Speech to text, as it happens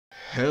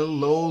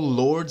Hello,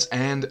 lords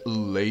and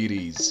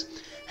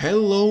ladies.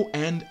 Hello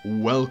and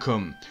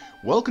welcome.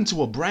 Welcome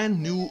to a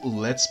brand new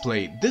Let's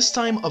Play, this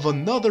time of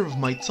another of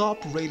my top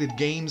rated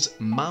games,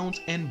 Mount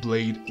 &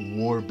 Blade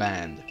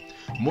Warband.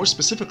 More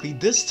specifically,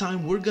 this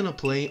time we're gonna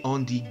play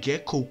on the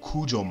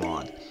Gekokujo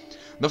mod.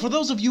 Now for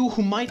those of you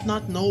who might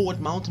not know what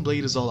Mount &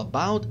 Blade is all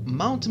about,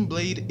 Mount &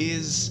 Blade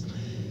is,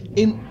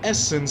 in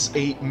essence,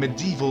 a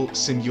medieval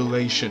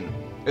simulation,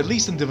 at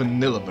least in the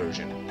vanilla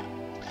version.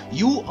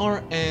 You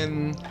are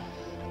an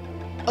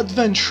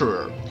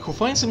adventurer who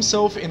finds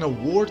himself in a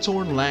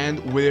war-torn land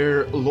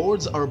where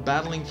lords are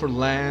battling for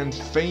land,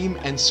 fame,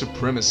 and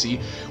supremacy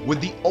with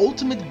the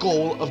ultimate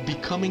goal of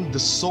becoming the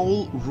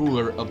sole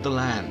ruler of the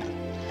land.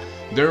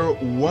 There are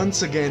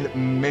once again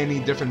many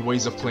different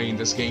ways of playing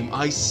this game.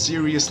 I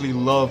seriously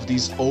love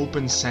these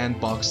open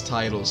sandbox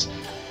titles.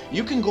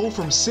 You can go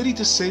from city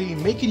to city,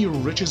 making your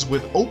riches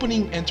with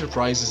opening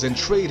enterprises and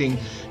trading,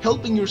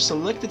 helping your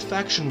selected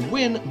faction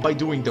win by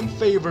doing them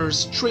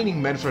favors,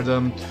 training men for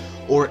them,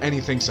 or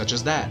anything such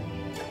as that.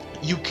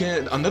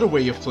 Another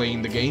way of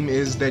playing the game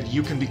is that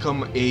you can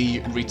become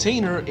a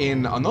retainer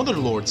in another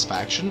lord's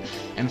faction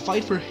and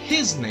fight for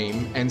his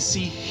name and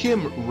see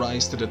him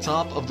rise to the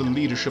top of the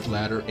leadership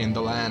ladder in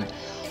the land.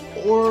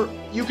 Or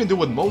you can do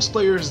what most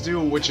players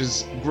do, which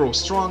is grow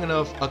strong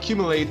enough,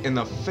 accumulate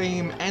enough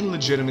fame and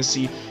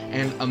legitimacy,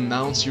 and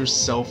announce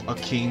yourself a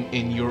king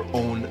in your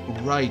own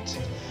right.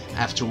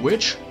 After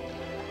which,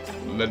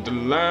 let the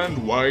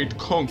land-wide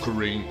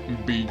conquering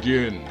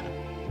begin.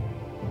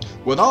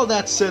 With all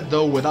that said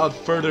though, without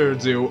further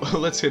ado,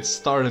 let's hit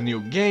start a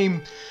new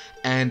game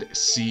and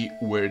see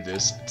where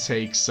this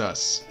takes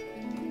us.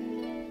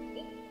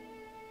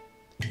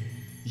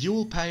 You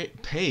will pay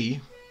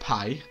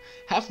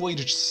half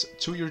wages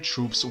to your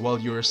troops while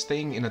you're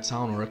staying in a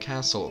town or a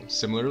castle.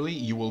 Similarly,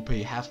 you will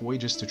pay half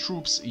wages to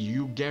troops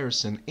you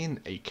garrison in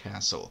a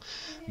castle.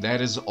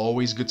 That is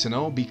always good to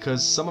know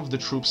because some of the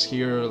troops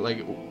here,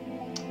 like,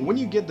 when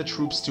you get the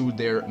troops to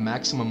their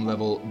maximum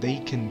level, they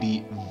can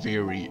be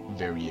very,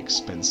 very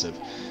expensive.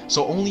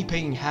 So only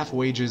paying half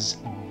wages,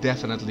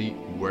 definitely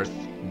worth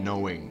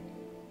knowing.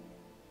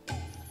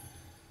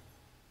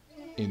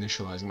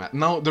 Initializing map.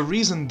 Now, the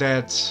reason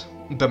that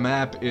the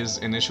map is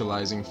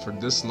initializing for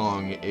this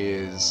long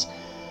is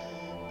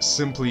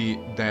simply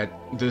that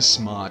this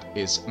mod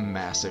is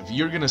massive.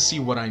 You're gonna see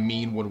what I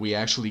mean when we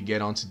actually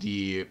get onto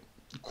the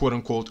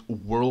quote-unquote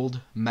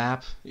world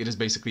map. It is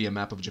basically a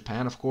map of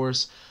Japan, of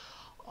course.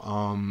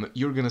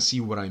 You're gonna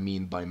see what I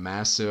mean by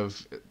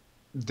massive.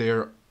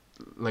 They're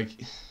like,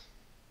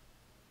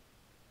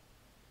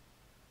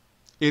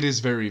 it is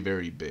very,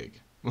 very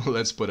big.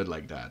 Let's put it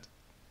like that.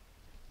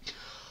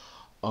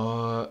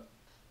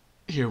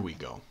 Here we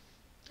go.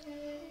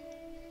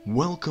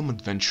 Welcome,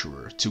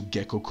 adventurer, to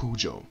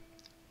Gekokujo.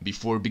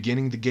 Before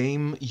beginning the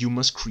game, you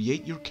must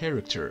create your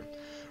character.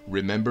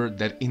 Remember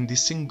that in the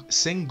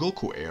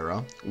Sengoku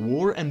era,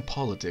 war and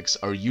politics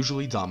are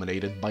usually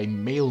dominated by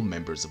male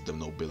members of the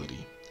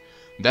nobility.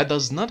 That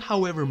does not,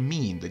 however,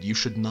 mean that you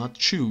should not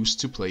choose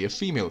to play a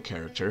female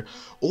character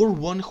or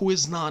one who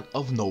is not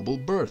of noble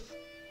birth.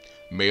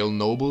 Male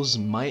nobles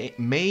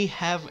may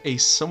have a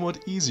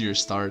somewhat easier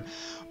start,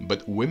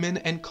 but women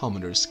and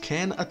commoners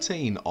can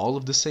attain all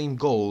of the same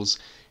goals.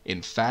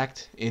 In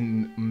fact,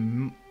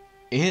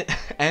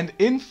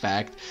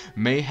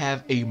 may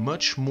have a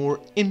much more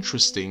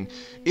interesting,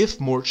 if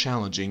more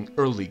challenging,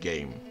 early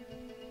game.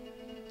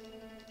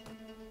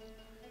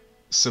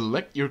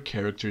 Select your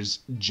character's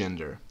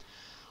gender.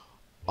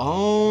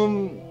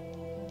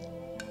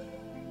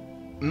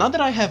 Not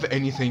that I have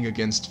anything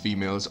against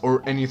females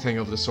or anything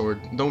of the sort,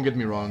 don't get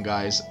me wrong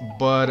guys,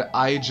 but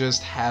I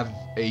just have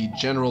a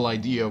general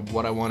idea of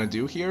what I want to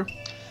do here,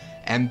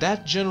 and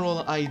that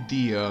general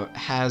idea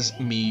has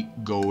me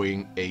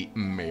going a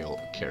male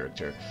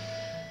character.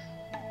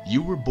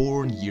 You were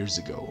born years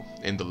ago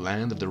in the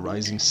land of the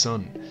rising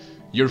sun.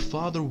 Your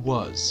father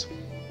was...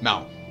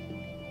 Now,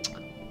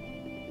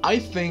 I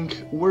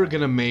think we're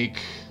gonna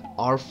make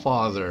our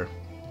father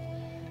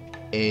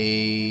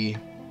a...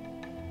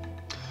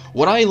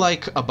 What I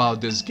like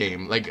about this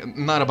game, like,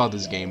 not about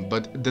this game,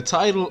 but the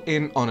title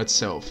in on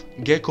itself,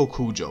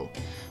 Gekokujo,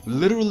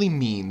 literally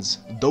means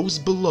those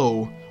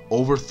below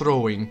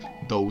overthrowing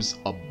those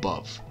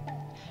above.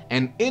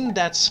 And in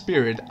that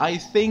spirit, I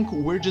think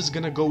we're just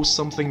gonna go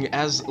something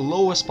as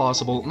low as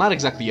possible. Not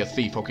exactly a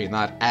thief, okay,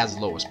 not as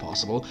low as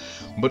possible,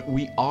 but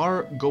we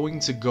are going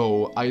to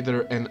go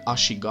either an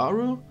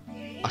Ashigaru,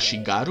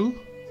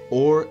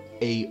 or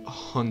a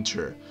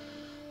hunter.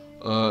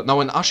 Now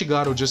an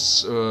Ashigaru,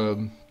 just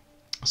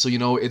so you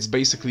know, it's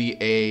basically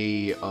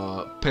a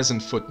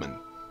peasant footman.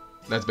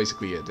 That's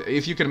basically it.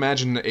 If you can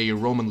imagine a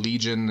Roman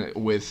legion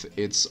with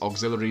its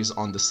auxiliaries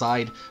on the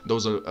side,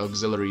 those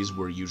auxiliaries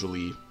were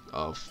usually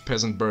of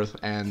peasant birth,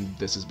 and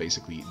this is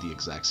basically the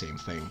exact same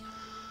thing.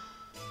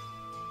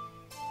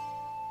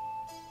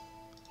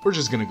 We're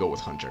just gonna go with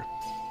hunter.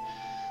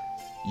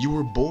 You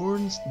were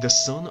born the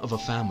son of a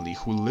family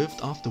who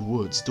lived off the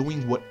woods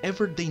doing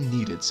whatever they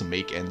needed to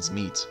make ends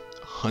meet.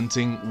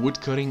 hunting,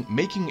 woodcutting,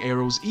 making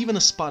arrows, even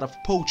a spot of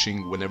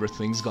poaching whenever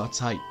things got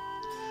tight.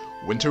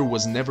 Winter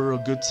was never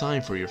a good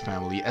time for your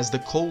family as the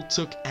cold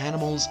took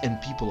animals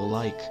and people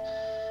alike.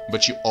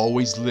 But you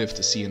always lived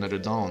to see another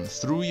dawn,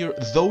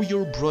 though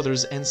your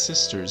brothers and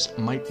sisters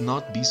might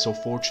not be so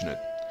fortunate.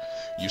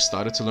 You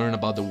started to learn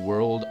about the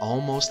world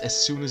almost as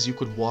soon as you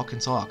could walk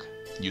and talk.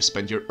 You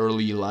spent your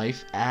early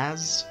life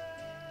as...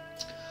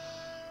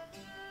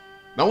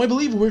 Now I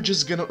believe we're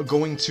just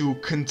going to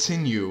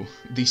continue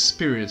the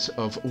spirit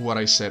of what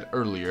I said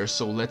earlier,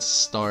 so let's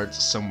start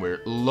somewhere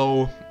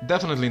low.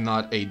 Definitely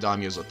not a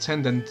daimyo's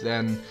attendant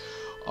then.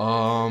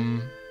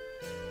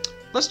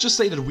 Let's just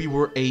say that we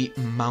were a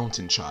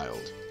mountain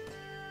child.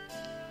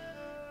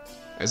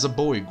 As a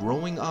boy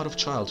growing out of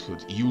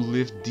childhood, you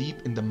lived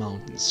deep in the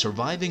mountains,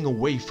 surviving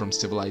away from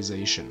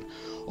civilization.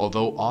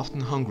 Although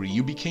often hungry,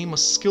 you became a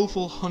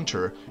skillful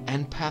hunter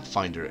and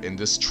pathfinder in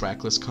this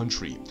trackless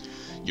country.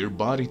 Your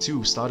body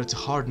too started to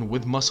harden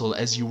with muscle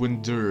as you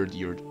endured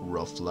your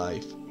rough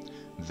life.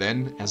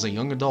 Then, as a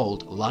young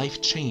adult,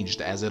 life changed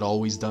as it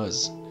always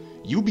does.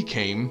 You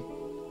became...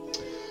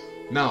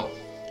 Now,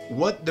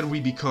 what did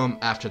we become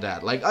after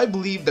that? Like, I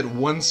believe that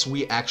once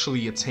we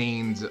actually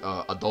attained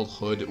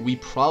adulthood, we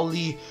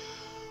probably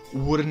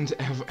wouldn't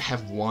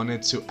have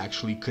wanted to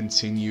actually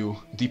continue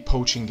the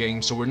poaching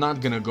game, so we're not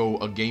gonna go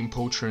a game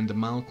poacher in the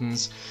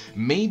mountains.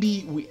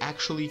 Maybe we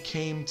actually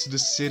came to the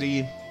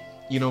city,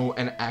 you know,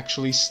 and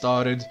actually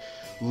started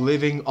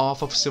living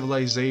off of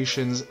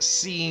civilizations,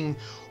 seeing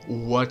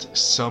what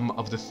some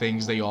of the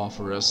things they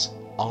offer us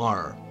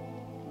are.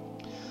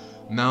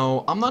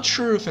 Now, I'm not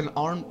sure if an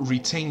armed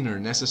retainer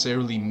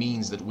necessarily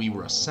means that we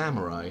were a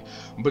samurai,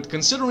 but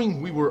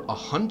considering we were a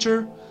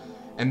hunter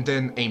and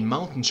then a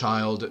mountain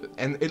child,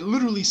 and it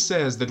literally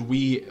says that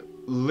we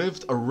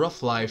lived a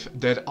rough life,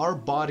 that our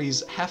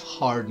bodies have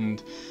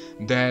hardened,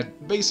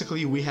 that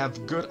basically we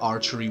have good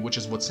archery, which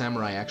is what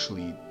samurai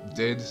actually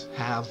did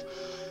have.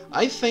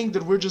 I think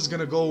that we're just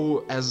gonna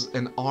go as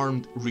an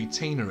armed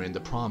retainer in the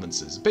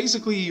provinces.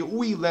 Basically,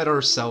 we let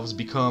ourselves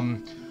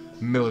become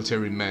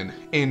military men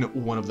in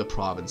one of the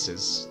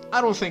provinces.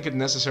 I don't think it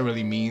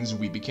necessarily means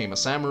we became a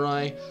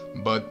samurai,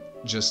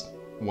 but just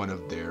one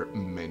of their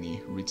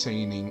many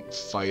retaining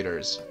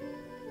fighters.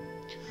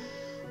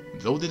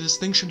 Though the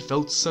distinction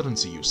felt sudden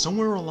to you,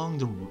 somewhere along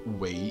the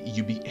way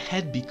you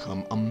had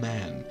become a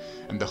man,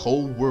 and the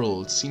whole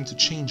world seemed to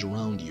change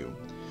around you.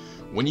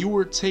 When you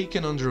were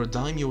taken under a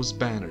daimyo's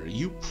banner,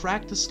 you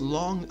practiced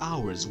long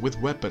hours with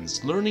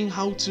weapons, learning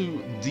how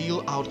to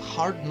deal out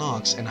hard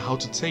knocks and how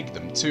to take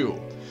them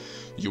too.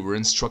 You were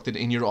instructed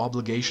in your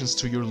obligations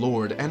to your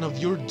lord and of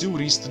your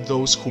duties to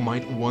those who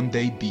might one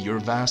day be your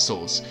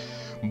vassals.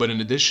 But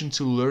in addition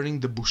to learning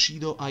the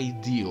Bushido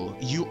ideal,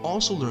 you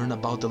also learn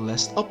about the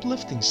less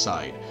uplifting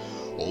side.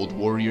 Old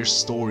warrior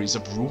stories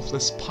of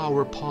ruthless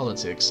power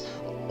politics,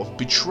 of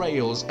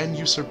betrayals and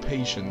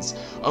usurpations,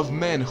 of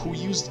men who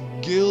used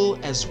guile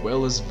as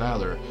well as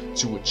valor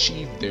to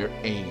achieve their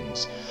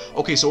aims.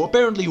 Okay, so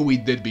apparently we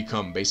did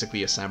become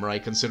basically a samurai,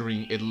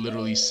 considering it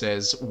literally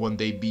says one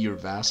day be your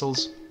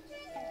vassals.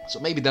 So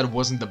maybe that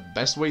wasn't the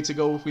best way to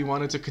go if we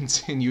wanted to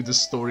continue the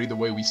story the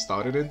way we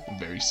started it. I'm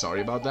very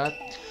sorry about that.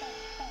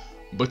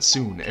 But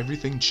soon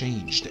everything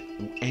changed,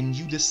 and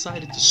you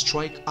decided to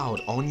strike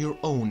out on your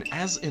own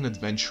as an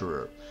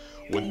adventurer.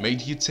 What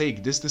made you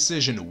take this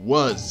decision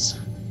was...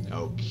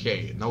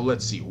 Okay, now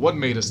let's see, what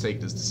made us take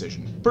this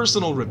decision?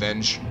 Personal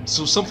revenge.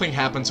 So something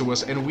happened to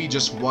us and we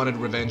just wanted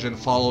revenge and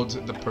followed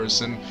the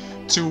person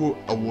to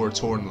a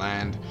war-torn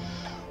land.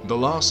 The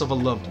loss of a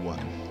loved one.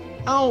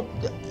 Now,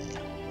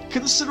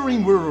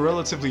 considering we're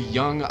relatively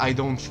young, I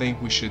don't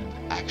think we should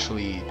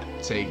actually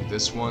take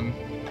this one.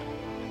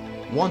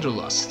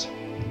 Wanderlust.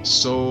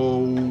 So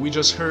we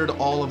just heard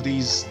all of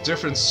these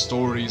different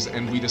stories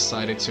and we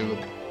decided to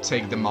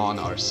take them on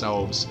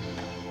ourselves.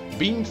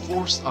 Being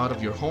forced out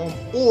of your home,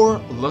 or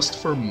lust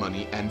for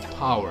money and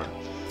power.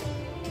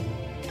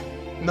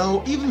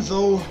 Now, even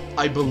though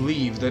I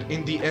believe that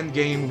in the end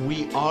game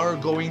we are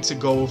going to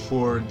go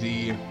for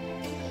the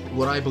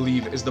what I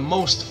believe is the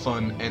most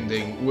fun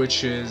ending,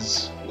 which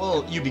is,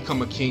 well, you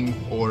become a king,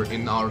 or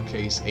in our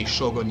case, a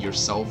shogun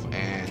yourself,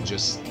 and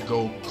just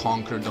go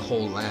conquer the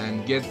whole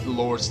land, get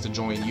lords to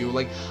join you.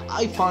 Like,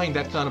 I find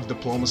that kind of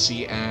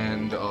diplomacy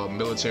and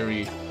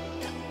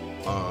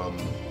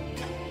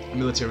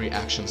military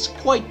actions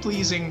quite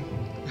pleasing.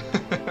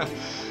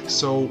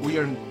 So we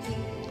are,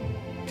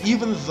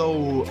 even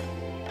though,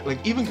 like,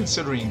 even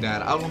considering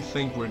that, I don't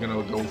think we're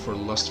gonna go for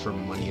lust for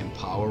money and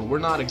power. We're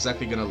not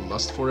exactly gonna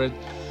lust for it.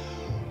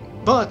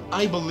 But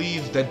I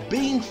believe that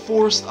being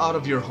forced out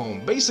of your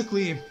home,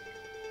 basically,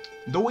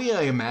 the way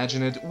I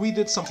imagine it, we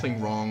did something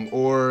wrong,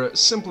 or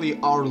simply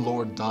our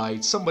lord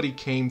died, somebody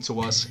came to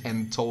us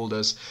and told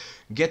us,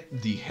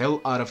 get the hell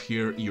out of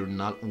here, you're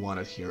not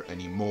wanted here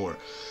anymore.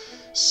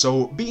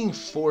 So being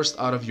forced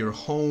out of your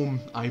home,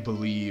 I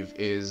believe,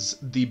 is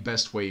the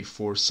best way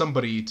for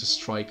somebody to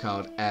strike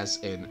out as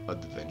an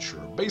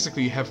adventurer.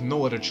 Basically, you have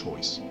no other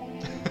choice.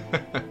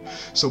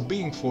 So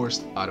being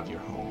forced out of your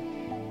home.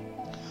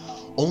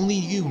 Only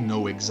you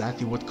know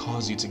exactly what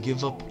caused you to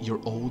give up your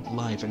old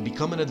life and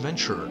become an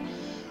adventurer.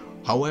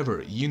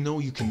 However, you know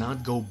you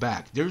cannot go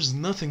back. There's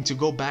nothing to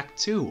go back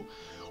to.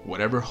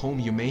 Whatever home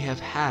you may have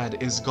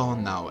had is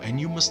gone now,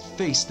 and you must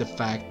face the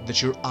fact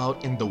that you're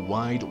out in the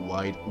wide,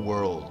 wide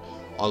world,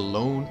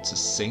 alone to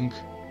sink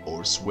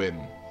or swim.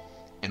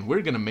 And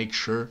we're gonna make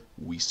sure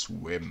we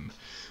swim.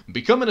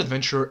 Become an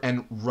adventurer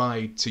and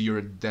ride to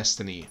your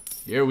destiny.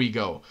 Here we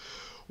go.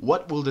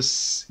 What will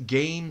this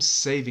game's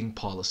saving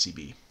policy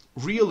be?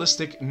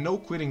 Realistic, no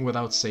quitting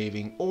without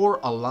saving, or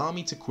allow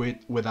me to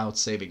quit without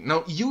saving.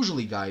 Now,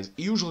 usually, guys,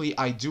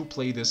 I do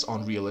play this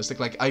on realistic.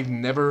 Like, I've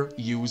never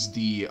used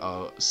the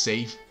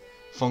save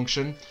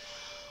function.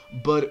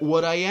 But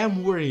what I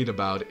am worried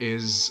about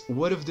is,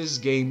 what if this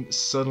game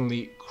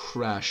suddenly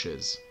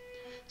crashes?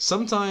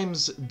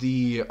 Sometimes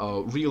the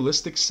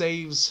realistic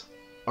saves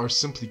are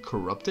simply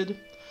corrupted.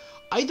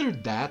 Either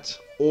that,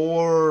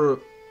 or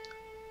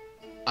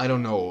I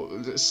don't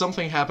know,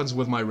 something happens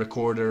with my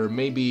recorder,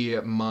 maybe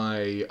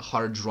my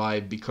hard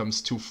drive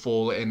becomes too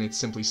full and it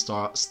simply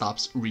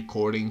stops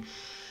recording.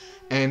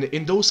 And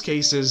in those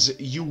cases,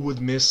 you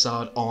would miss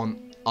out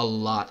on a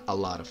lot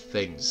of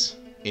things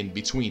in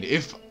between,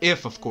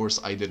 if of course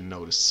I didn't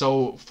notice.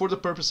 So for the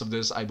purpose of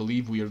this, I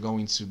believe we are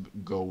going to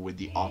go with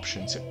the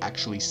option to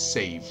actually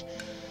save.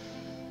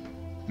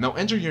 Now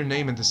enter your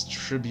name and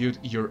distribute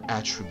your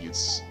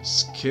attributes,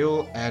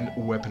 skill and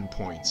weapon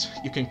points.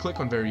 You can click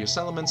on various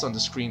elements on the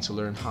screen to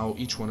learn how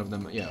each one of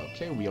them... Yeah,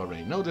 okay, we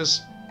already know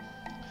this.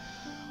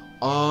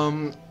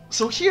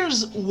 So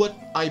here's what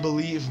I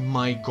believe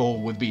my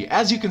goal would be.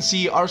 As you can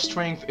see, our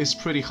strength is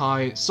pretty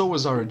high, so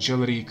is our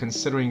agility,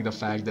 considering the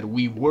fact that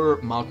we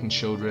were mountain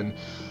children.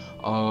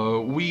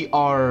 We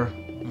are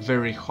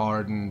very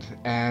hardened,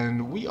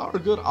 and we are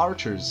good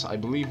archers. I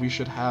believe we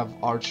should have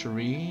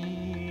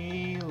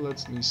archery.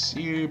 Let me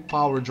see.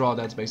 Power draw,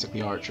 that's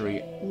basically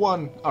archery.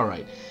 1,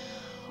 alright.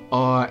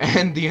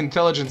 And the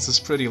intelligence is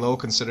pretty low,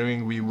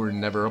 considering we were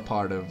never a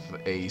part of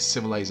a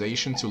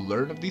civilization to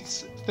learn of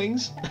these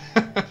things.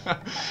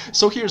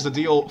 So here's the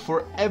deal.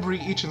 For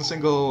each and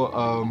single,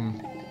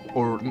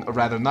 or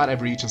rather not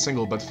each and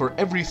single, but for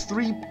every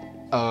 3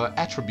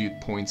 attribute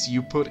points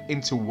you put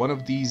into one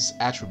of these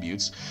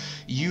attributes,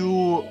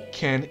 you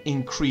can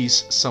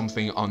increase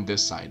something on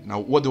this side. Now,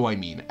 what do I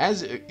mean?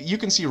 As you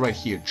can see right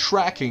here,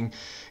 tracking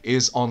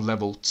is on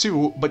level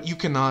 2, but you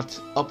cannot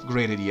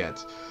upgrade it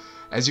yet.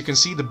 As you can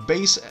see,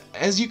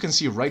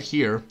 right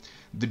here,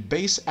 the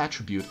base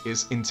attribute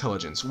is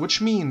intelligence,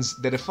 which means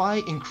that if I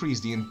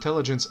increase the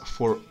intelligence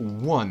for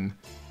 1,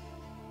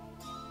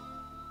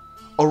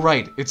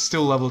 alright, it's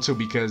still level 2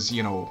 because,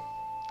 you know,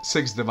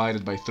 6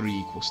 divided by 3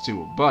 equals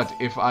 2. But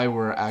if I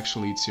were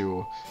actually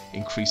to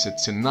increase it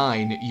to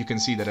 9, you can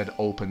see that it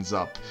opens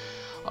up.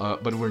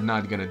 But we're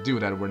not gonna do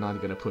that. We're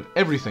not gonna put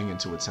everything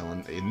into its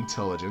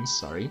intelligence,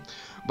 sorry.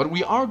 But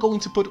we are going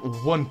to put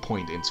 1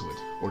 point into it.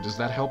 Or does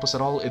that help us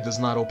at all? It does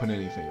not open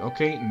anything.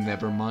 Okay,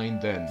 never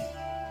mind then.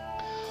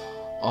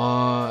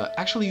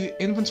 Actually,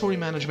 inventory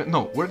management.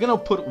 No, we're gonna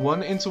put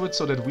 1 into it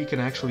so that we can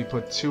actually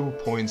put 2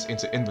 points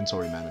into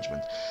inventory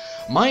management.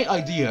 My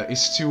idea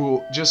is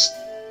to just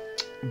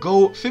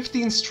go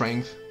 15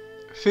 strength,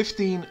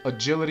 15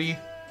 agility,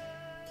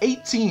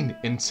 18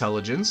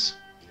 intelligence,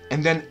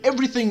 and then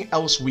everything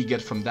else we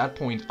get from that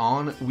point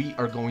on, we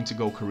are going to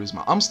go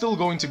charisma. I'm still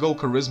going to go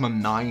charisma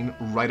 9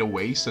 right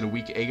away so that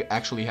we can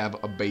actually have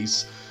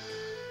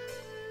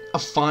a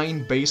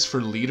fine base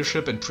for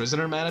leadership and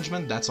prisoner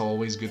management. That's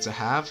always good to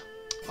have.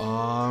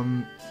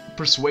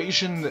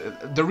 Persuasion,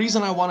 the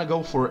reason I want to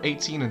go for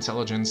 18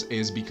 intelligence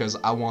is because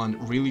I want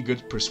really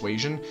good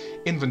persuasion,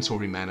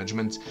 inventory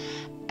management,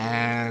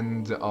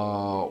 and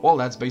well,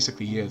 that's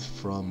basically it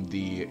from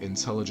the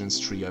intelligence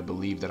tree. I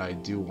believe that I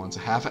do want to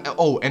have.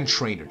 Oh, and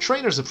trainer.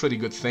 Trainer's a pretty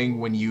good thing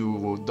when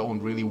you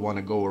don't really want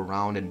to go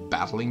around and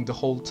battling the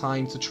whole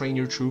time to train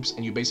your troops,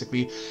 and you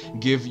basically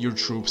give your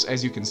troops,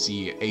 as you can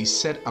see, a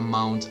set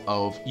amount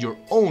of your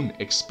own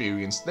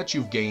experience that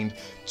you've gained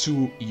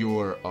to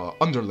your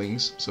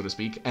underlings, so to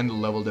speak, and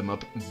level them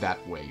up that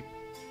way.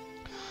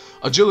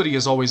 Agility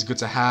is always good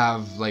to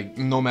have, like,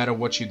 no matter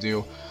what you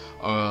do.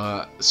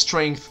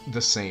 Strength,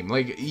 the same.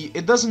 Like,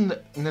 it doesn't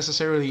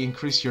necessarily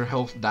increase your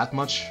health that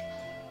much,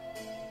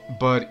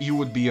 but you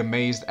would be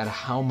amazed at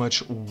how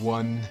much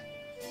 1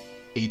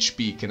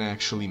 HP can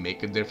actually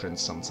make a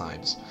difference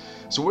sometimes.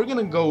 So we're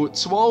gonna go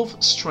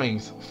 12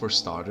 strength for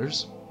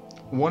starters,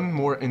 1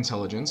 more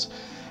intelligence,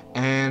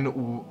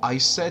 and I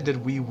said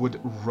that we would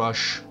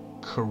rush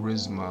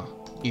charisma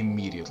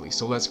immediately,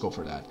 so let's go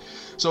for that.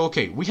 So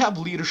okay, we have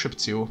leadership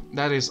too,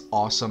 that is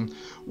awesome.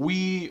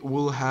 We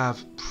will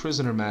have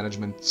prisoner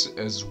management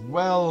as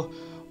well.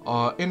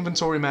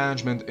 Inventory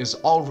management is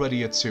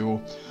already a 2.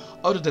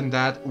 Other than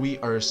that, we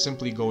are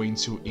simply going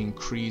to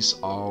increase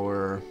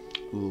our,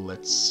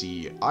 let's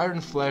see, iron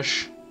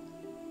flesh.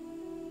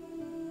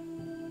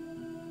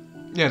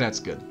 Yeah, that's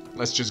good.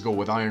 Let's just go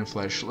with iron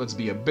flesh. Let's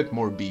be a bit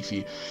more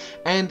beefy.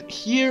 And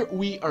here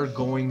we are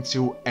going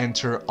to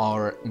enter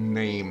our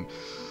name.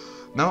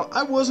 Now,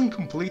 I wasn't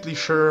completely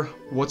sure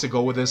what to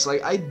go with this.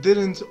 Like, I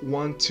didn't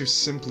want to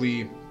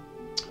simply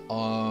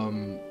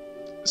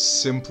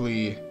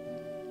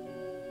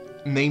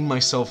name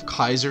myself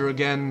Kaiser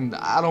again.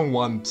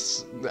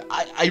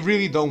 I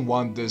really don't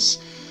want these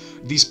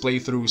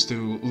playthroughs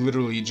to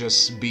literally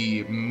just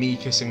be me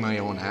kissing my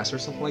own ass or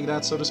something like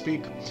that, so to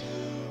speak.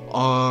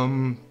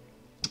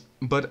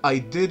 But I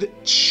did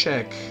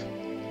check,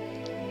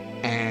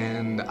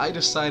 and I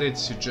decided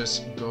to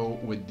just go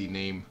with the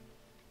name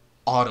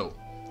Otto.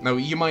 Now,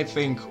 you might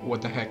think,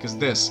 what the heck is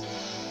this?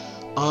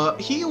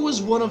 He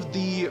was one of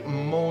the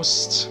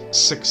most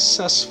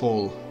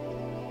successful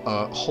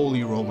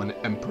Holy Roman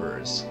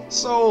Emperors.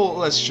 So,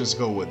 let's just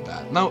go with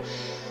that. Now,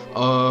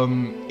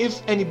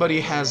 if anybody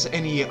has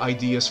any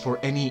ideas for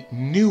any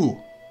new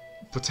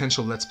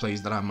potential Let's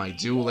Plays that I might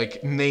do,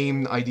 like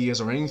name ideas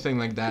or anything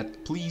like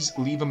that, please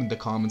leave them in the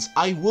comments.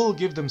 I will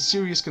give them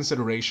serious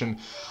consideration.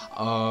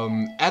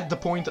 At the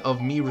point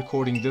of me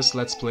recording this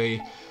Let's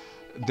Play,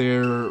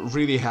 there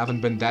really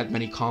haven't been that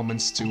many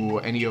comments to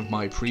any of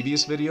my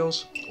previous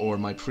videos or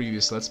my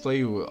previous Let's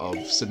Play of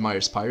Sid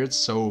Meier's Pirates,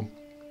 so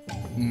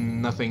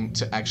nothing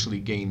to actually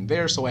gain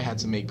there, so I had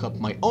to make up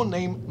my own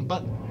name,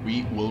 but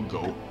we will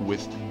go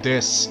with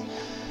this.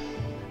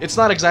 It's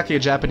not exactly a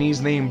Japanese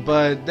name,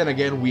 but then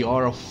again, we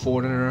are a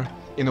foreigner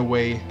in a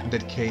way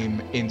that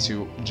came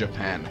into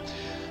Japan.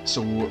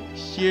 So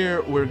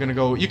here we're gonna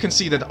go. You can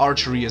see that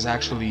archery is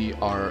actually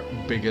our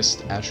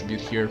biggest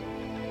attribute here,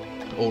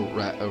 or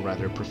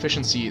rather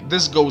proficiency.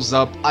 This goes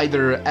up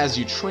either as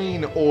you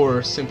train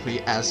or simply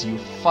as you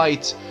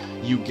fight,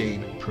 you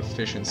gain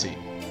proficiency.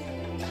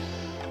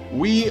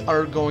 We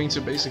are going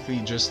to basically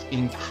just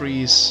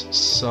increase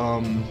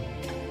some...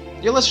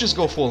 Yeah, let's just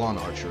go full on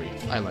archery.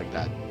 I like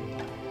that.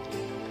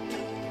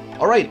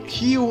 Alright,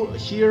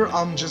 here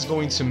I'm just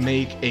going to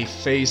make a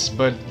face,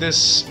 but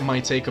this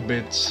might take a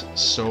bit,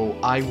 so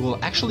I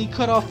will actually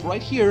cut off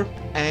right here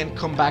and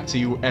come back to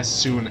you as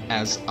soon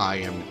as I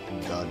am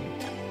done.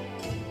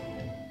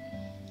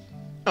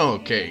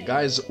 Okay,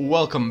 guys,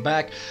 welcome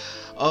back.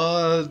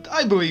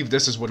 I believe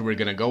this is what we're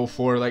gonna go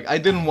for. Like, I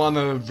didn't want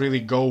to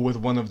really go with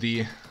one of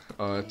the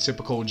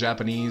typical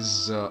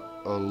Japanese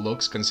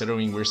looks,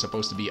 considering we're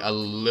supposed to be a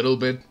little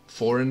bit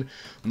foreign,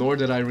 nor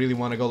did I really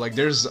want to go, like,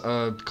 there's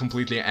a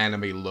completely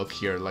anime look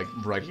here, like,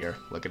 right here,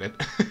 look at it.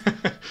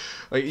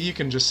 Like, you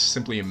can just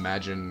simply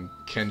imagine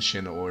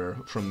Kenshin, or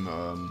from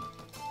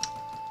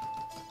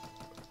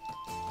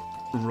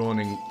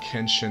Ronin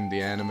Kenshin,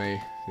 the anime.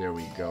 There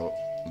we go.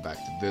 Back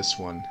to this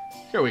one.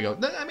 Here we go.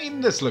 I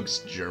mean, this looks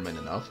German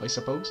enough, I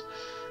suppose.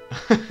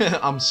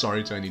 I'm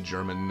sorry to any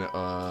German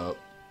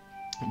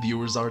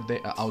viewers out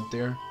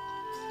there.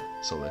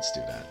 So let's do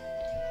that.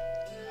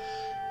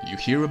 You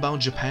hear about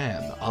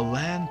Japan, a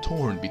land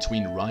torn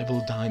between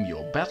rival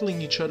daimyo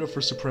battling each other for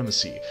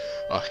supremacy,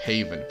 a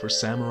haven for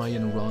samurai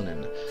and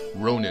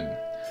ronin,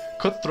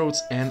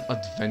 cutthroats and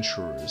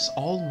adventurers,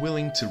 all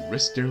willing to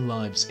risk their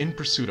lives in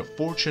pursuit of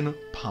fortune,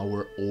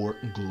 power, or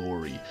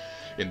glory.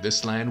 In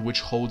this land, which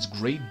holds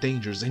great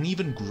dangers and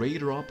even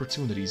greater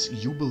opportunities,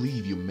 you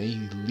believe you may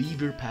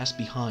leave your past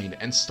behind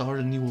and start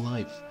a new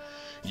life.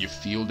 You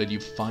feel that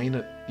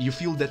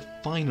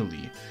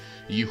finally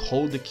you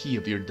hold the key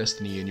of your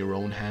destiny in your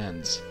own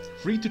hands,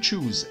 free to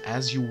choose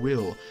as you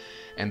will,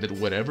 and that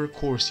whatever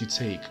course you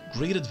take,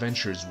 great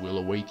adventures will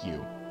await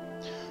you.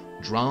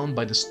 Drawn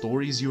by the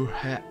stories you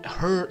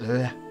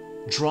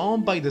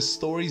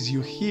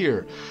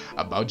hear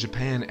about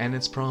Japan and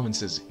its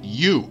provinces,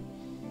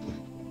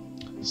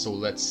 So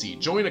let's see,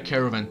 join a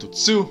caravan to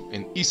Tsu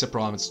in Ise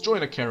province,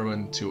 join a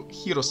caravan to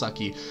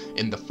Hirosaki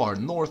in the far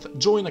north,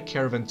 join a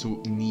caravan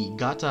to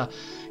Niigata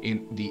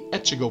in the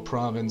Echigo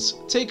province,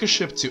 take a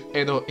ship to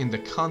Edo in the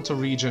Kanto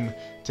region,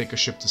 take a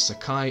ship to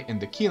Sakai in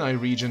the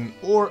Kinai region,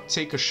 or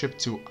take a ship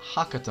to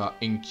Hakata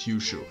in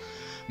Kyushu.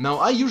 Now,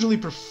 I usually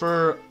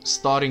prefer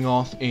starting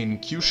off in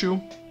Kyushu,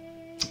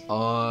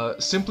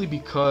 simply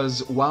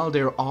because while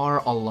there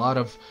are a lot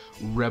of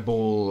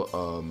rebel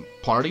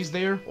parties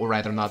there, or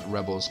rather not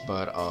rebels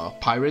but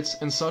pirates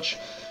and such,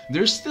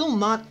 they're still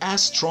not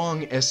as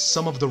strong as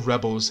some of the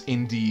rebels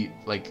in the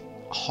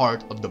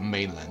heart of the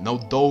mainland. Now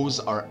those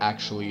are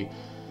actually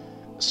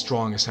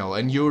strong as hell,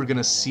 and you're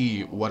gonna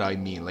see what I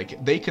mean.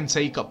 Like, they can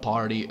take a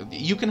party.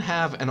 You can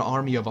have an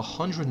army of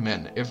 100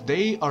 men. If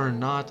they are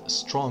not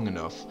strong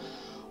enough,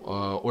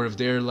 or if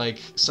they're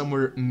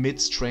somewhere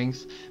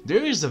mid-strength,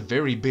 there is a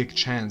very big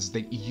chance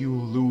that you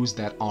lose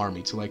that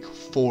army to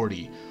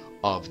 40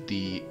 of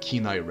the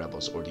Kinai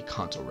rebels or the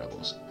Kanto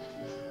rebels.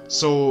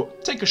 So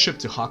take a ship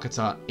to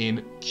Hakata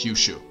in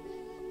Kyushu.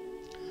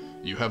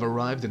 You have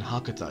arrived in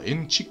Hakata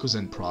in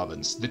Chikuzen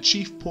province, the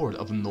chief port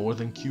of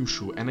northern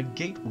Kyushu and a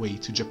gateway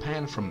to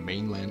Japan from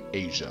mainland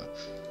Asia.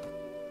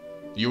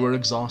 You are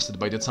exhausted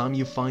by the time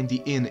you find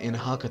the inn in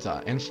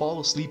Hakata and fall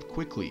asleep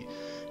quickly.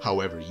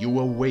 However, you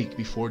awake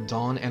before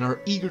dawn and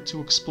are eager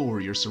to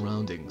explore your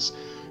surroundings.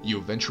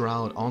 You venture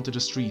out onto the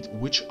street,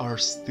 which are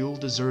still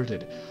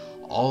deserted.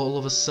 All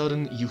of a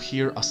sudden, you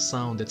hear a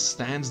sound that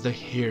stands the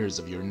hairs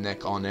of your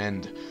neck on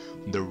end.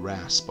 the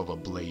rasp of a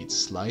blade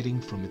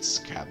sliding from its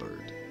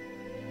scabbard.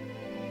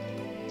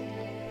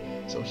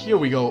 So here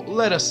we go.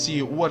 Let us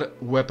see what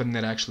weapon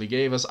it actually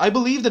gave us. I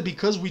believe that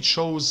because we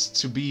chose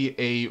to be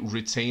a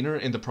retainer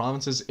in the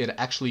provinces, it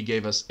actually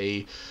gave us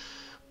a...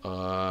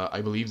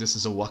 I believe this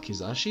is a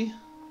wakizashi?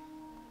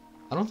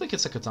 I don't think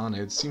it's a katana.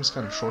 It seems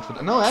kind of short for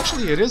that. No,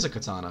 actually it is a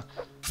katana.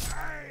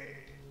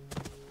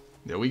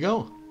 There we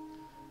go.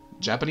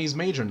 Japanese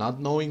major, not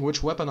knowing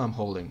which weapon I'm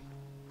holding.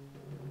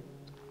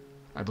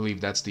 I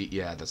believe that's the...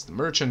 yeah, that's the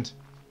merchant.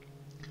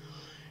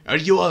 Are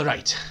you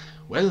alright?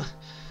 Well...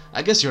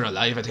 I guess you're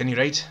alive at any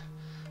rate.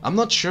 I'm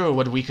not sure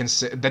what we can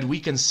say, that we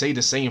can say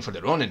the same for the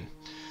Ronin.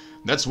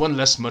 That's one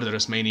less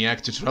murderous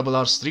maniac to trouble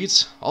our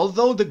streets,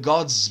 although the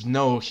gods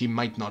know he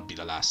might not be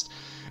the last.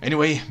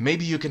 Anyway,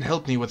 maybe you can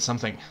help me with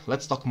something.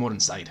 Let's talk more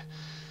inside.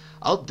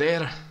 Out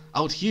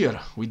here,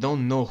 we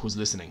don't know who's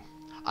listening.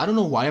 I don't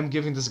know why I'm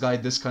giving this guy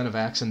this kind of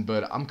accent,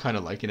 but I'm kind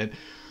of liking it.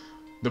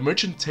 The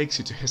merchant takes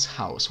you to his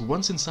house.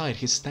 Once inside,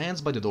 he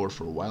stands by the door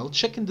for a while,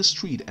 checking the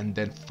street, and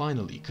then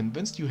finally,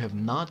 convinced you have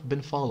not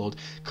been followed,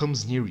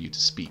 comes near you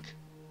to speak.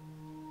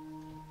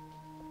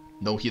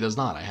 No, he does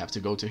not. I have to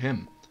go to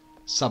him.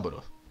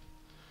 Saburo.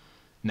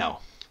 Now,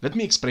 let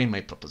me explain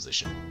my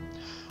proposition.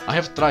 I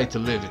have tried to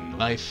live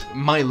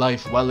my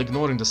life while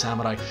ignoring the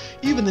samurai,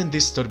 even in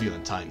these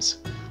turbulent times.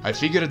 I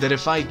figured that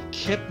if I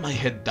kept my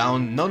head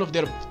down, none of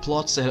their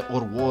plots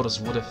or wars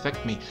would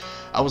affect me.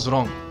 I was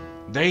wrong.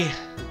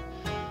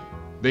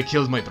 They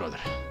killed my brother.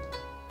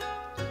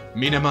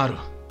 Minamaru.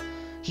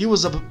 He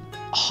was a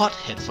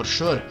hothead for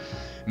sure.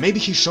 Maybe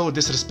he showed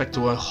disrespect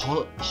to a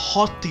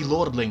haughty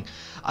lordling.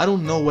 I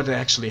don't know what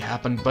actually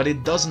happened, but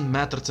it doesn't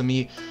matter to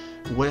me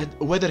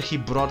whether he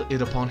brought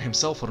it upon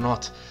himself or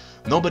not.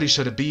 Nobody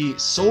should be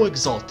so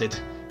exalted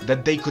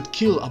that they could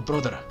kill a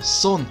brother,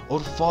 son,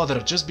 or father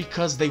just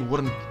because they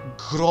weren't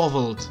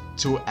groveled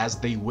to as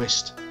they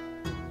wished.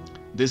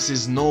 This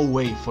is no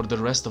way for the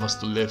rest of us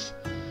to live.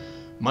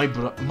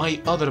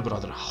 My other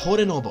brother,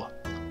 Horembo,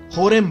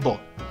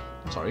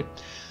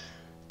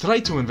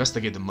 tried to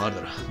investigate the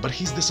murder, but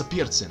he's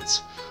disappeared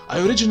since.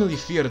 I originally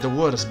feared the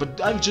worst, but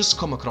I've just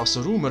come across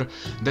a rumor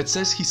that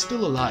says he's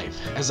still alive,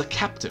 as a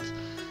captive.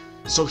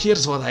 So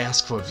here's what I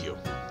ask of you.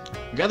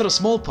 Gather a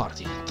small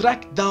party,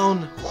 track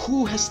down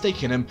who has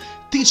taken him,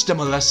 teach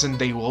them a lesson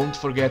they won't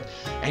forget,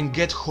 and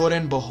get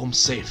Horembo home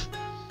safe.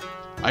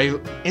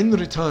 In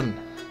return,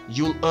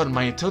 you'll earn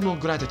my eternal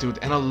gratitude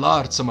and a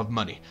large sum of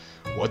money.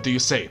 What do you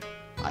say?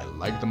 I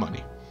like the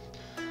money.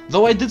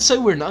 Though I did say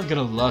we're not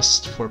gonna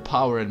lust for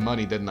power and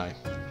money, didn't I?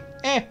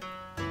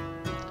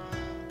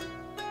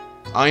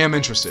 I am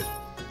interested.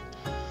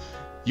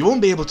 You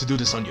won't be able to do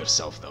this on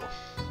yourself, though.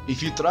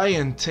 If you try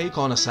and take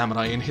on a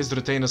samurai and his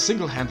retainer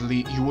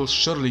single-handedly, you will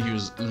surely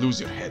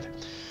lose your head.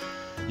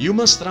 You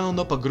must round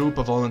up a group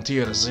of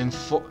volunteers and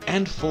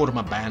form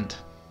a band.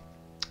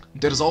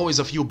 There's always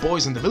a few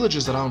boys in the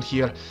villages around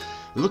here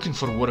looking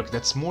for work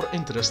that's more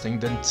interesting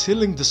than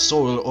tilling the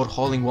soil or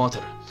hauling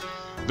water.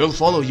 They'll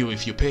follow you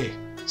if you pay.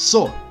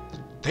 So,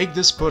 take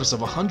this purse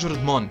of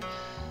 100 mon,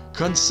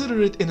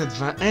 consider it in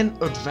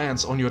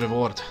advance on your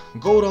reward.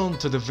 Go around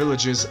to the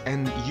villages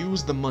and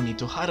use the money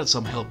to hire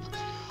some help.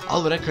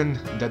 I'll reckon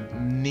that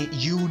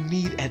you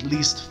need at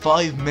least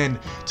 5 men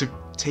to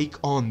take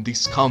on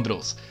these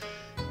scoundrels.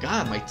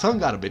 God, my tongue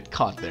got a bit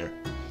caught there.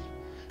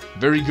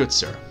 Very good,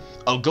 sir.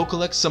 I'll go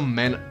collect some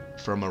men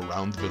from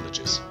around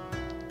villages.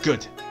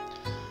 Good.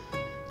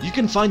 You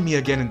can find me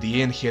again in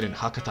the inn here in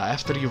Hakata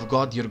after you've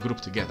got your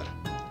group together.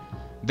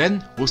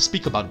 Then we'll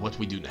speak about what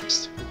we do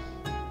next.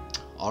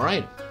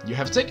 Alright, you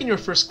have taken your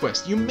first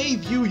quest. You may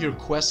view your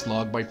quest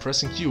log by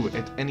pressing Q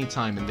at any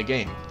time in the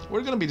game.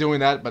 We're gonna be doing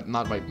that, but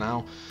not right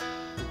now.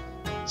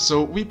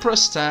 So we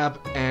press tab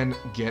and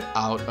get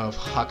out of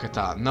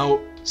Hakata.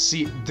 Now,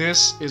 see,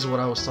 this is what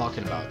I was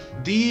talking about.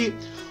 The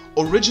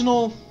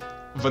original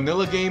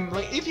vanilla game,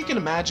 like, if you can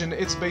imagine,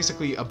 it's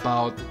basically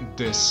about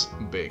this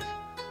big.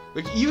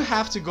 Like, you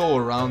have to go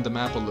around the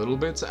map a little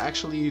bit to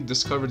actually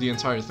discover the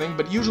entire thing,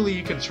 but usually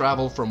you can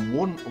travel from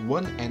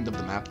one end of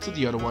the map to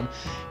the other one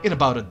in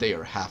about a day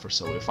or half or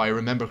so, if I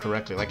remember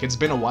correctly. Like, it's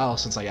been a while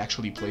since I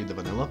actually played the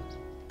vanilla.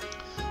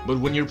 But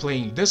when you're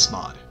playing this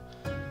mod,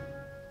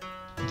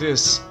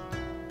 this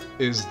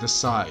is the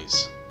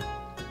size.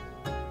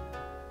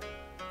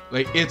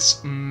 Like,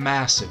 it's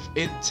massive.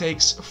 It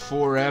takes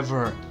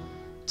forever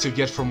to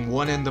get from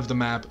one end of the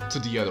map to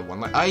the other one.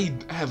 Like, I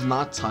have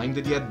not timed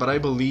it yet, but I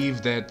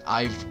believe that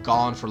I've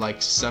gone for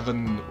like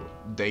 7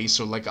 days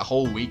or like a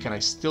whole week and I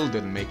still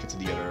didn't make it to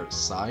the other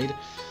side.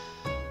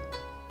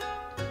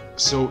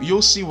 So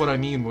you'll see what I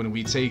mean when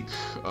we take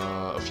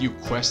a few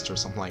quests or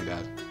something like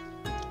that.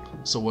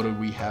 So what do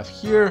we have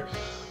here?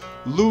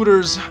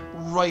 Looters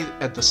right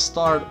at the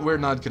start. We're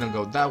not gonna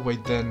go that way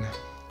then.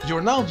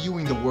 You're now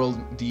viewing the world,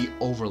 the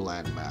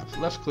overland map.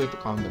 Left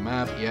click on the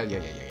map. Yeah.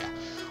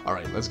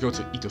 Alright, let's go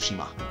to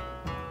Itoshima.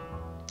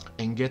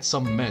 And get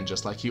some men,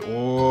 just like he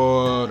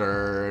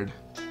ordered.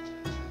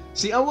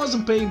 See, I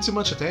wasn't paying too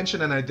much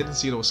attention and I didn't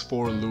see those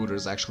 4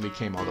 looters actually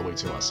came all the way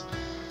to us.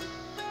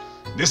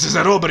 This is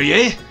a robbery,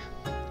 eh?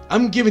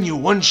 I'm giving you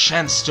one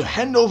chance to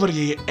hand over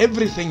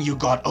everything you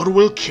got or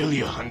we'll kill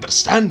you,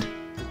 understand?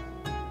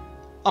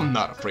 I'm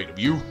not afraid of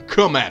you.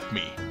 Come at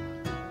me.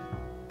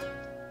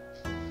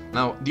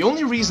 Now, the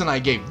only reason I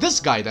gave this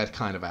guy that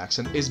kind of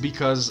accent is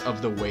because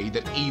of the way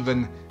that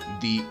even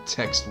the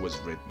text was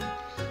written.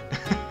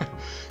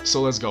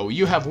 So let's go.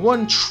 You have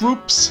 1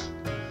 troops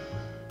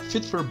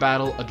fit for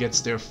battle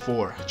against their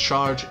 4.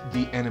 Charge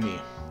the enemy.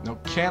 Now,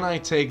 can I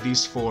take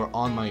these 4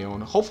 on my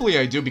own? Hopefully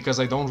I do, because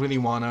I don't really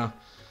want to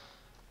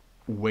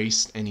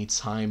waste any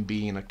time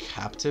being a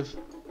captive.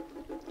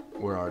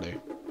 Where are they?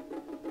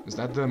 Is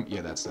that them?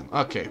 Yeah, that's them.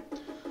 Okay.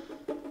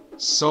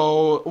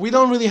 So, we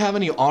don't really have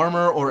any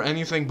armor or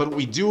anything, but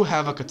we do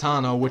have a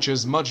katana, which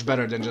is much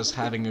better than just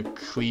having a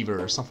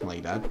cleaver or something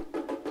like that.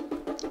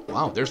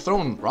 Wow, they're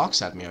throwing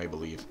rocks at me, I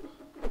believe.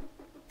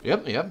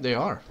 Yep, they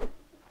are.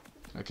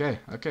 Okay.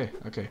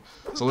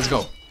 So let's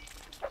go.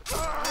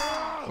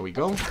 There we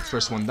go.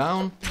 First one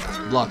down.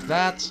 Block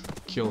that.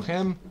 Kill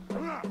him.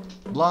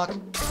 Block.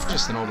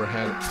 Just an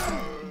overhead.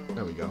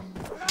 There we go.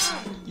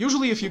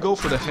 Usually if you go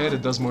for the head,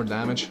 it does more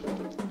damage.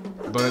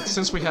 But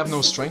since we have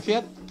no strength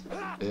yet...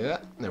 Yeah,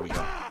 there we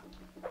go.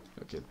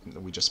 Okay,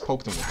 we just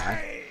poked him with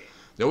that.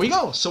 There we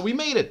go! So we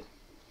made it!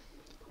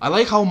 I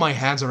like how my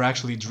hands are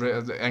actually...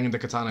 and the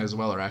katana as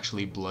well are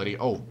actually bloody.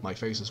 Oh, my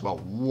face as well.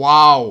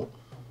 Wow!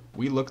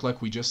 We look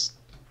like we just...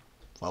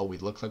 Well, we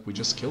look like we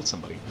just killed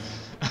somebody.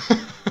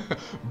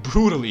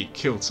 Brutally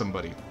killed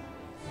somebody.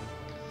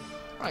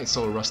 Alright,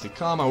 so Rusty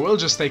Kama, we'll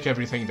just take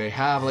everything they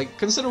have. Like,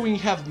 considering we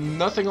have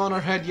nothing on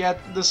our head yet,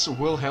 this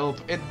will help.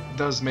 It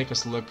does make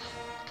us look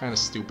kind of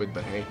stupid,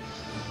 but hey.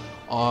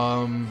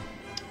 Kunai,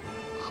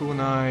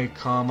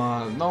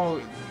 Kama,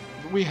 no,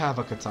 we have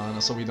a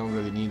katana, so we don't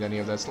really need any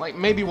of that. Like,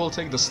 maybe we'll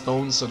take the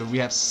stones so that we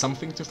have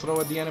something to throw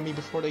at the enemy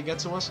before they get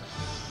to us.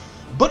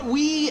 But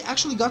we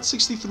actually got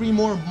 63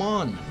 more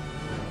mon.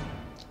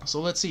 So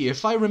let's see,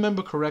 if I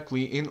remember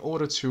correctly, in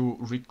order to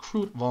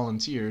recruit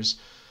volunteers,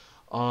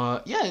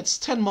 yeah, it's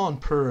 10 mon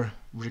per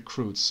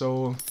recruit,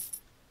 so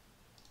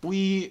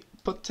we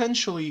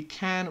potentially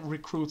can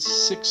recruit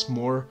 6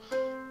 more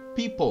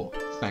people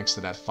thanks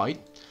to that fight.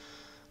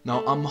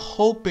 Now, I'm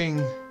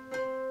hoping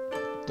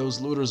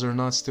those looters are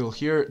not still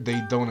here. They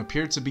don't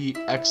appear to be.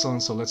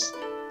 Excellent, so let's...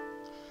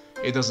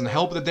 It doesn't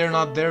help that they're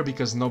not there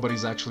because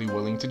nobody's actually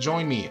willing to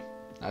join me.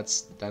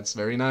 That's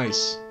very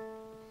nice.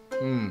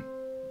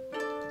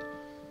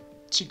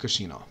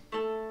 Chikushino.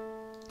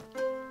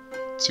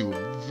 2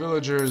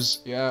 villagers.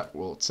 Yeah,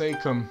 we'll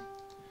take them.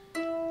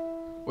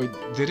 Wait,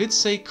 did it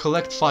say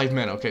collect 5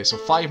 men? Okay, so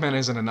 5 men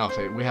isn't enough.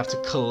 We have to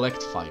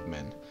collect 5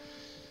 men.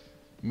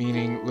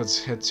 Meaning,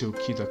 let's head to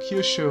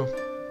Kitakyushu.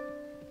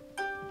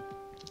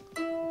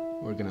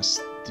 We're gonna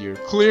steer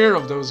clear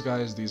of those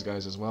guys, these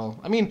guys as well.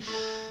 I mean,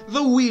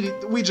 though we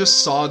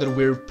just saw that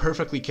we're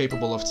perfectly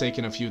capable of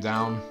taking a few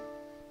down.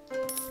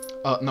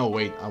 No,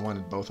 wait, I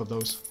wanted both of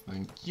those.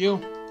 Thank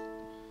you.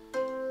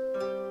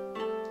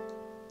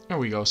 There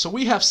we go. So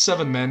we have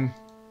 7 men.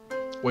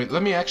 Wait,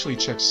 let me actually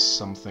check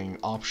something.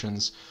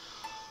 Options.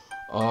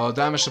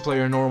 Damage to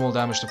player normal,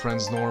 damage to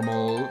friends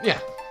normal. Yeah.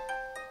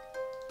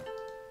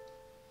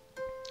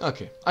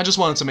 Okay, I just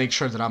wanted to make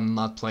sure that I'm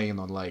not playing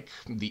on, like,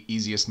 the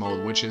easiest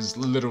mode, which is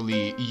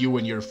literally you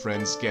and your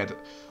friends get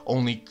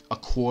only a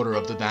quarter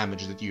of the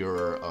damage that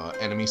your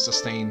enemies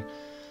sustain.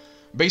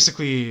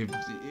 Basically,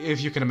 if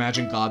you can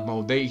imagine God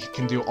mode, they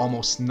can do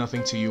almost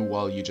nothing to you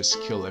while you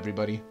just kill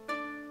everybody.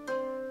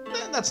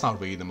 And that's not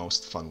really the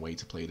most fun way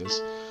to play this.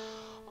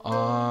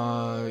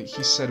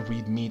 He said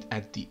we'd meet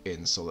at the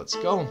inn, so let's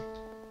go.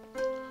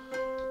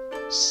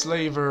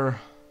 Slaver,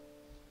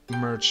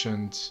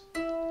 merchant...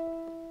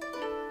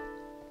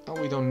 Oh,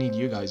 we don't need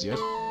you guys yet.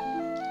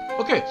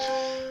 Okay.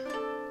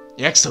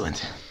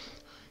 Excellent.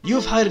 You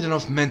have hired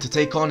enough men to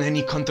take on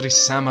any country's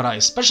samurai,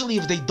 especially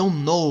if they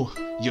don't know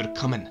you're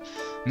coming.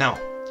 Now,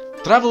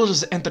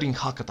 travelers entering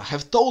Hakata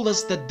have told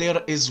us that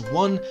there is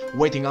one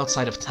waiting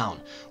outside of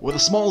town, with a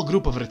small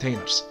group of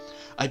retainers.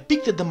 I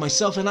picked at them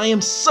myself, and I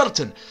am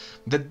certain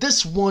that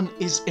this one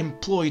is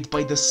employed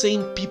by the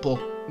same people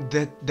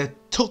that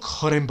took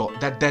Horembo,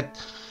 that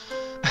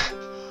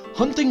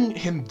hunt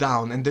him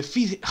down and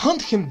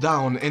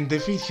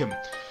defeat him,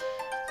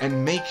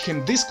 and make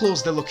him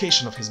disclose the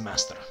location of his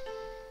master.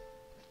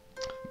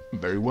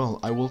 Very well,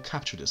 I will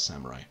capture this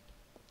samurai.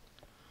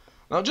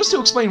 Now, just to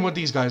explain what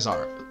these guys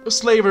are.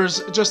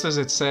 Slavers, just as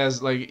it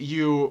says, like,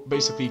 you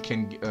basically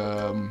can...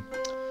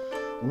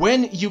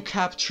 when you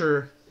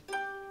capture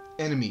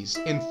enemies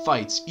in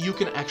fights, you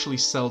can actually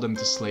sell them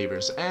to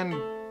slavers. And,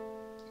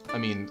 I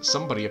mean,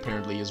 somebody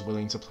apparently is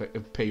willing to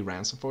pay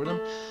ransom for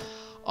them.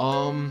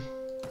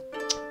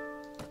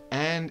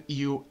 And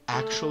you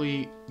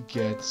actually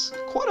get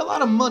quite a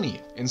lot of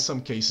money in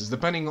some cases,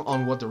 depending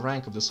on what the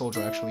rank of the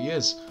soldier actually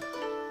is.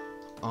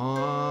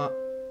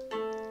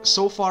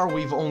 So far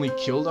we've only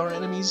killed our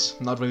enemies,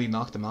 not really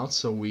knocked them out,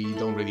 so we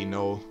don't really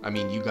know. I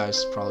mean, you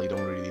guys probably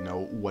don't really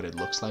know what it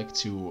looks like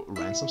to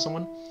ransom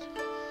someone.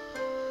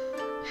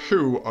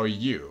 Who are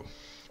you?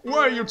 Why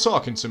are you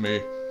talking to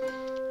me?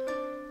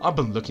 I've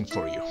been looking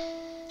for you.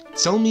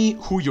 Tell me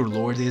who your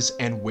lord is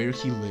and where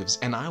he lives,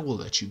 and I will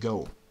let you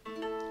go.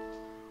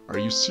 Are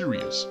you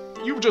serious?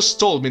 You just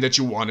told me that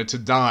you wanted to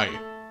die.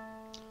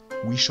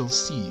 We shall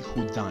see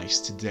who dies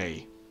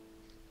today.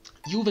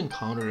 You've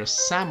encountered a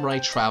samurai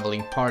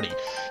traveling party.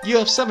 You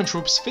have 7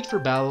 troops fit for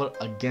battle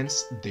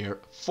against their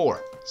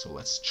 4. So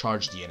let's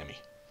charge the enemy.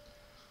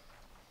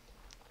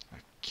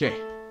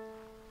 Okay.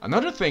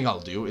 Another thing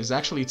I'll do is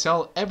actually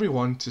tell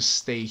everyone to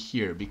stay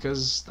here,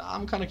 because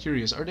I'm kind of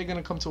curious. Are they going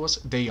to come to us?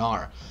 They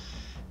are.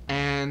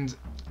 And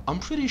I'm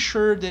pretty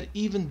sure that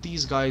even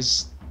these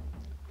guys,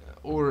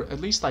 or at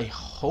least I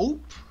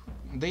hope,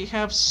 they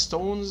have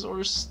stones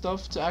or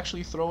stuff to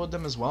actually throw at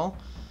them as well.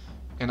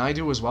 And I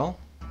do as well.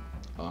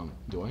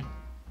 Do I?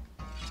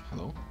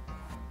 Hello?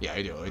 Yeah,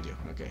 I do,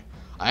 okay.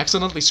 I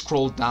accidentally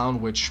scrolled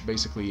down, which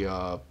basically,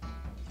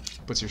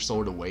 puts your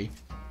sword away.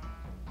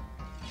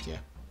 Yeah.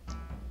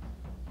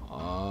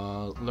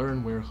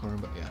 Learn where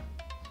harm, yeah.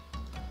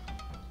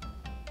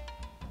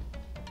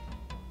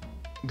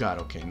 God,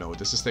 okay, no,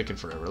 this is taking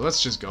forever.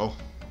 Let's just go.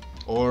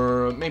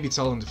 Or maybe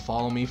tell them to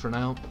follow me for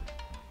now.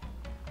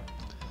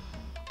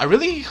 I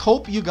really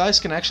hope you guys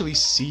can actually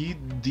see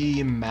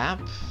the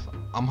map.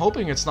 I'm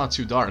hoping it's not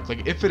too dark.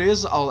 Like, if it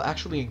is, I'll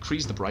actually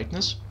increase the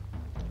brightness.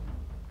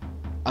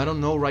 I don't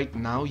know right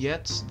now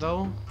yet,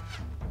 though.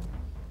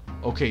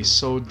 Okay,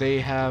 so they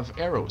have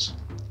arrows.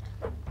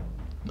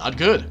 Not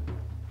good.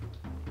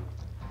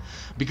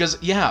 Because,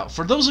 yeah,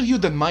 for those of you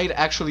that might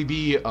actually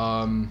be,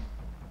 who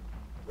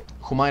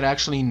might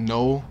actually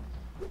know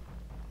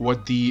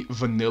what the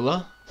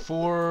vanilla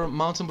for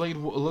Mount and Blade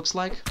looks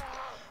like,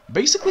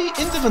 basically,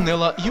 in the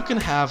vanilla, you can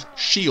have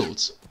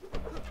shields.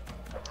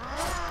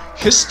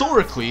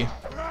 Historically,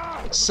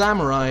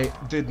 samurai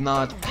did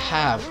not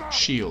have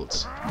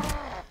shields,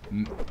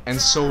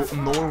 and so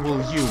nor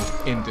will you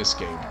in this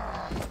game.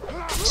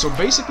 So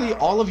basically,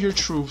 all of your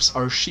troops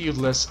are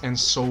shieldless, and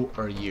so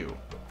are you.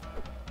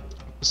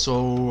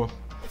 So,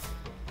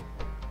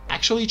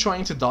 actually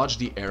trying to dodge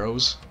the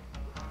arrows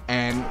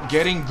and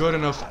getting good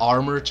enough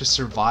armor to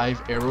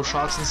survive arrow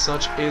shots and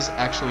such is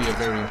actually a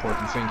very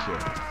important thing here.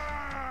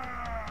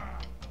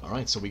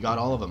 Alright, so we got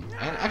all of them.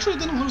 And actually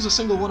didn't lose a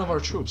single one of our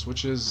troops,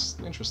 which is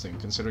interesting,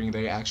 considering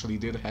they actually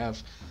did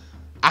have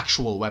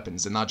actual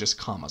weapons and not just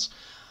commas.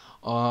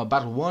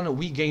 Battle 1,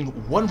 we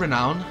gained 1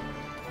 renown.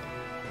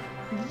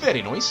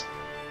 Very nice.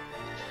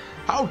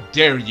 How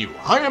dare you!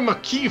 I am a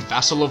key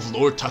vassal of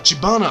Lord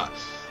Tachibana!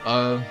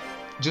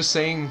 Just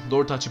saying,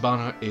 Lord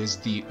Tachibana is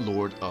the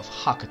Lord of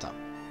Hakata.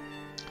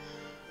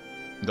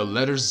 The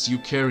letters you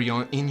carry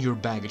on in your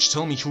baggage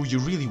tell me who you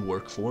really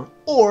work for,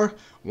 or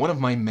one of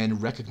my men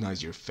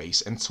recognized your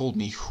face and told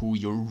me who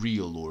your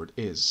real lord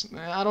is.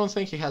 I don't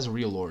think he has a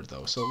real lord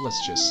though, so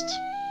let's just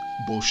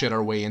bullshit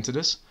our way into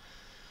this.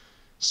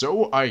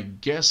 So I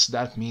guess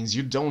that means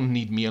you don't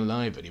need me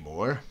alive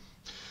anymore.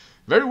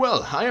 Very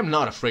well, I am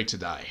not afraid to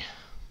die.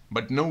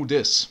 But know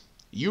this,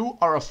 you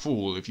are a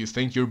fool if you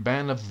think your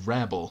band of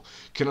rabble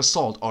can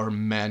assault our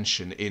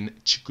mansion in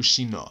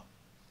Chikushino.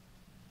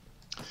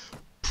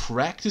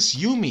 Practice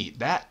Yumi,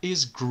 that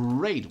is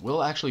great.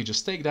 We'll actually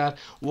just take that.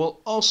 We'll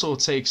also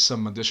take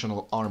some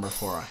additional armor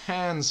for our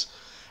hands.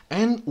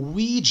 And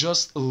we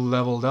just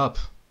leveled up.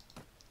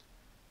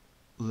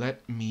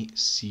 Let me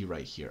see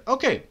right here.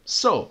 Okay,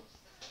 so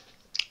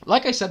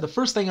like I said, the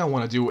first thing I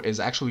want to do is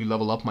actually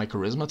level up my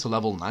charisma to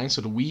level 9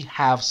 so that we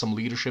have some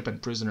leadership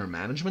and prisoner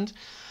management.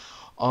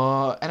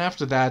 And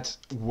after that,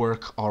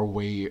 work our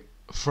way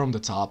from the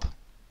top.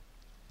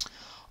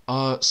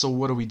 So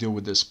what do we do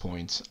with this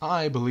point?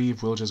 I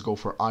believe we'll just go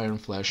for Iron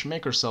Flesh,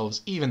 make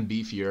ourselves even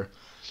beefier.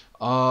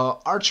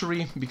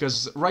 Archery,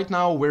 because right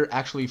now we're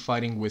actually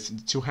fighting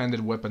with two-handed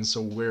weapons,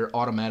 so we're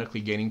automatically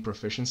gaining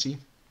proficiency.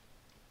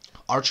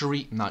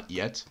 Archery, not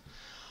yet.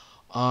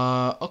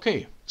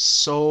 Okay,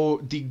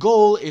 so the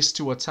goal is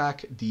to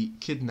attack the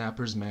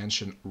kidnapper's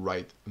mansion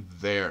right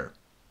there.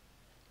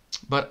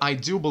 But I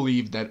do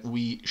believe that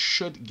we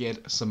should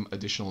get some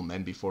additional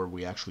men before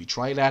we actually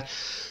try that.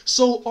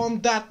 So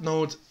on that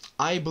note,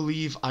 I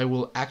believe I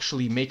will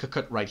actually make a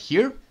cut right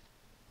here.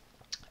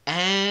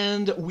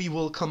 And we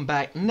will come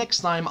back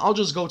next time. I'll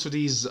just go to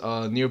these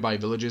nearby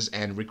villages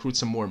and recruit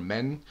some more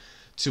men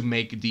to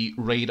make the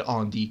raid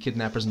on the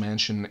kidnapper's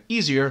mansion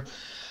easier.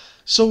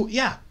 So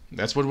yeah,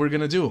 that's what we're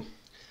gonna do.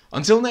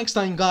 Until next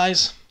time,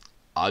 guys,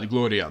 ad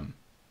gloriam.